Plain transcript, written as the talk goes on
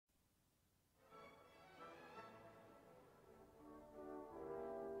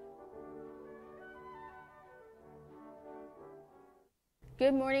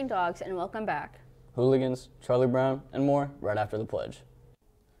Good morning, dogs, and welcome back. Hooligans, Charlie Brown, and more right after the pledge.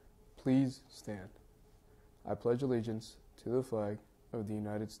 Please stand. I pledge allegiance to the flag of the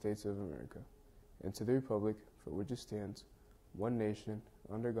United States of America and to the republic for which it stands, one nation,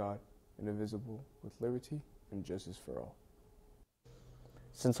 under God, indivisible, with liberty and justice for all.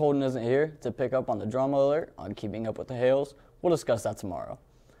 Since Holden isn't here to pick up on the drama alert on Keeping Up with the Hales, we'll discuss that tomorrow.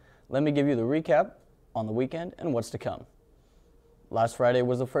 Let me give you the recap on the weekend and what's to come. Last Friday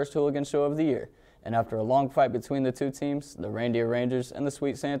was the first hooligan show of the year, and after a long fight between the two teams, the Reindeer Rangers and the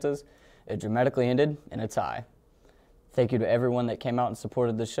Sweet Santas, it dramatically ended in a tie. Thank you to everyone that came out and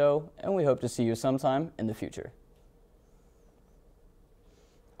supported the show, and we hope to see you sometime in the future.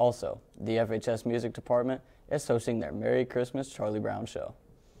 Also, the FHS Music Department is hosting their Merry Christmas Charlie Brown show.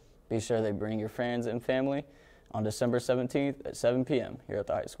 Be sure they bring your friends and family on December 17th at 7 p.m. here at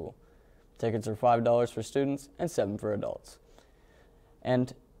the high school. Tickets are $5 for students and $7 for adults.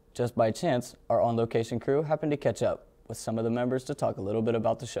 And just by chance, our on-location crew happened to catch up with some of the members to talk a little bit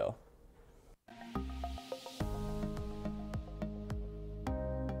about the show.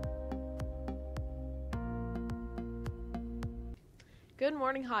 Good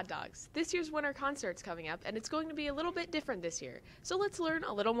morning, hot dogs. This year's winter concert's coming up, and it's going to be a little bit different this year. So let's learn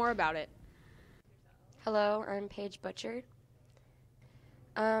a little more about it. Hello, I'm Paige Butcher.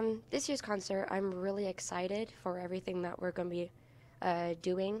 This year's concert, I'm really excited for everything that we're going to be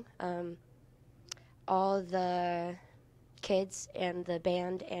doing. All the kids and the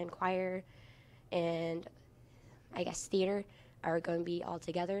band and choir and I guess theater are going to be all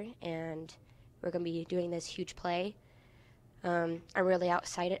together, and we're going to be doing this huge play. I'm really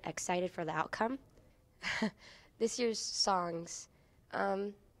excited for the outcome. This year's songs,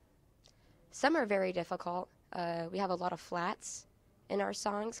 some are very difficult. We have a lot of flats in our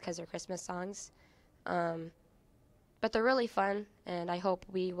songs because they're Christmas songs. But they're really fun, and I hope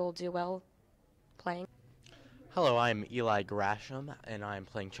we will do well playing. Hello, I'm Eli Grasham, and I'm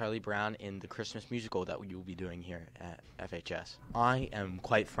playing Charlie Brown in the Christmas musical that we will be doing here at FHS. I am,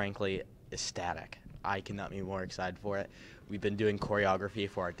 quite frankly, ecstatic. I cannot be more excited for it. We've been doing choreography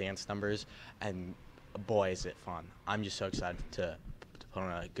for our dance numbers, and boy, is it fun. I'm just so excited to put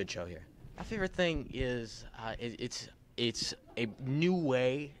on a good show here. My favorite thing is it's a new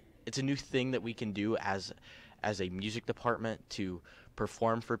way, it's a new thing that we can do as a music department to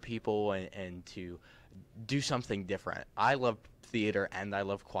perform for people and to do something different. I love theater and I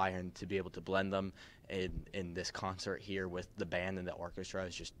love choir, and to be able to blend them in this concert here with the band and the orchestra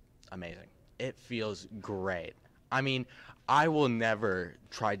is just amazing. It feels great. I mean, I will never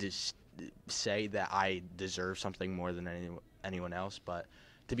try to say that I deserve something more than anyone else, but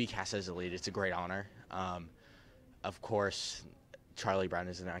to be cast as a lead, it's a great honor. Of course, Charlie Brown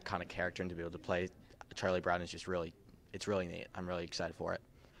is an iconic character, and to be able to play Charlie Brown is just it's really neat. I'm really excited for it.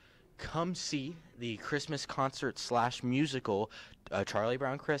 Come see the Christmas concert / musical, Charlie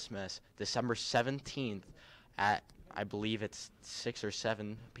Brown Christmas, December 17th at, I believe it's 6 or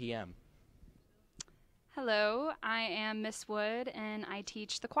 7 p.m. Hello, I am Miss Wood, and I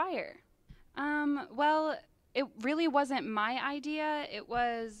teach the choir. Well, it really wasn't my idea. It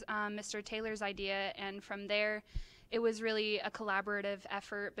was Mr. Taylor's idea, and from there, it was really a collaborative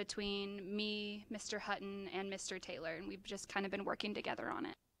effort between me, Mr. Hutton, and Mr. Taylor, and we've just kind of been working together on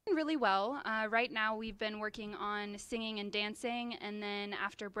it. Really well. Right now, we've been working on singing and dancing, and then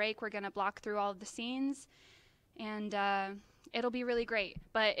after break, we're going to block through all of the scenes, and it'll be really great.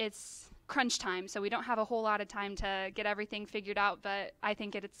 But it's crunch time, so we don't have a whole lot of time to get everything figured out, but I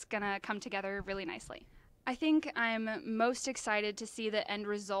think it's going to come together really nicely. I think I'm most excited to see the end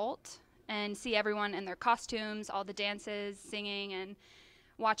result and see everyone in their costumes, all the dances, singing, and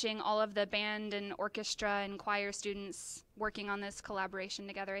watching all of the band and orchestra and choir students working on this collaboration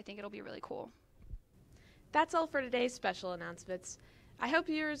together. I think it'll be really cool. That's all for today's special announcements. I hope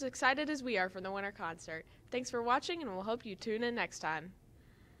you're as excited as we are for the winter concert. Thanks for watching, and we'll hope you tune in next time.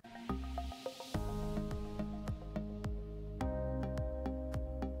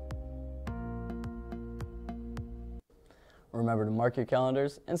 Remember to mark your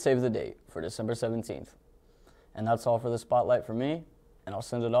calendars and save the date for December 17th. And that's all for the spotlight for me, and I'll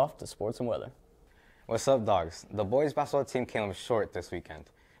send it off to sports and weather. What's up, dogs? The boys basketball team came up short this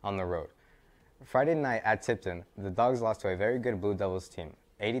weekend on the road. Friday night at Tipton, the dogs lost to a very good Blue Devils team,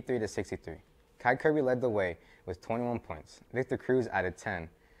 83-63. Kai Kirby led the way with 21 points. Victor Cruz added 10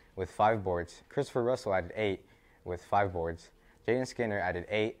 with 5 boards. Christopher Russell added 8 with 5 boards. Jaden Skinner added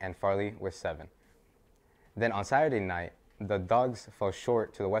 8 and Farley with 7. Then on Saturday night, the Dogs fell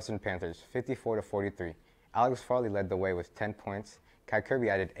short to the Western Panthers, 54-43. Alex Farley led the way with 10 points. Kai Kirby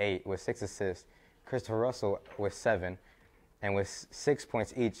added 8 with 6 assists. Christopher Russell with 7. and with 6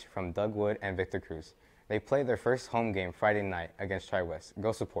 points each from Doug Wood and Victor Cruz. They played their first home game Friday night against Tri-West.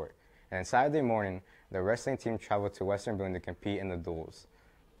 Go support. And on Saturday morning, the wrestling team traveled to Western Boone to compete in the duels.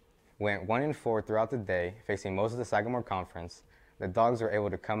 Went 1-4 throughout the day, facing most of the Sagamore Conference. The Dogs were able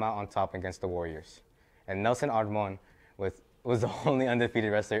to come out on top against the Warriors. And Nelson Ardmon was the only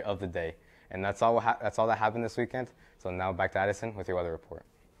undefeated wrestler of the day. And that's all that happened this weekend. So now back to Addison with your weather report.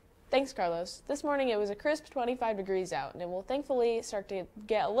 Thanks, Carlos. This morning it was a crisp 25 degrees out, and it will thankfully start to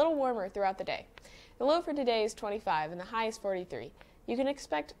get a little warmer throughout the day. The low for today is 25, and the high is 43. You can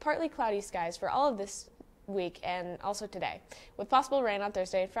expect partly cloudy skies for all of this week and also today, with possible rain on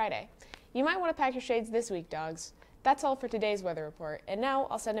Thursday and Friday. You might want to pack your shades this week, dogs. That's all for today's weather report, and now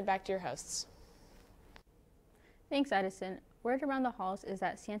I'll send it back to your hosts. Thanks, Addison. Word around the halls is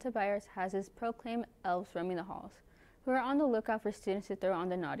that Santa Byers has his proclaimed elves roaming the halls, who are on the lookout for students to throw on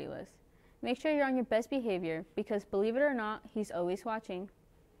the naughty list. Make sure you're on your best behavior, because believe it or not, he's always watching.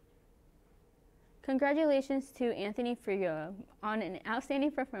 Congratulations to Anthony Frigo on an outstanding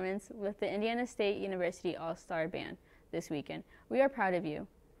performance with the Indiana State University All-Star Band this weekend. We are proud of you.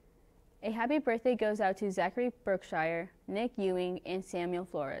 A happy birthday goes out to Zachary Berkshire, Nick Ewing, and Samuel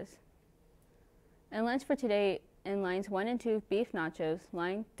Flores. And lunch for today in lines 1 and 2, beef nachos,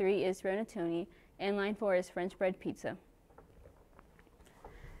 line 3 is rigatoni, and line 4 is French bread pizza.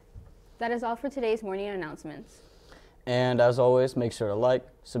 That is all for today's morning announcements. And as always, make sure to like,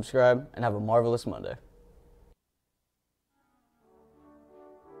 subscribe, and have a marvelous Monday.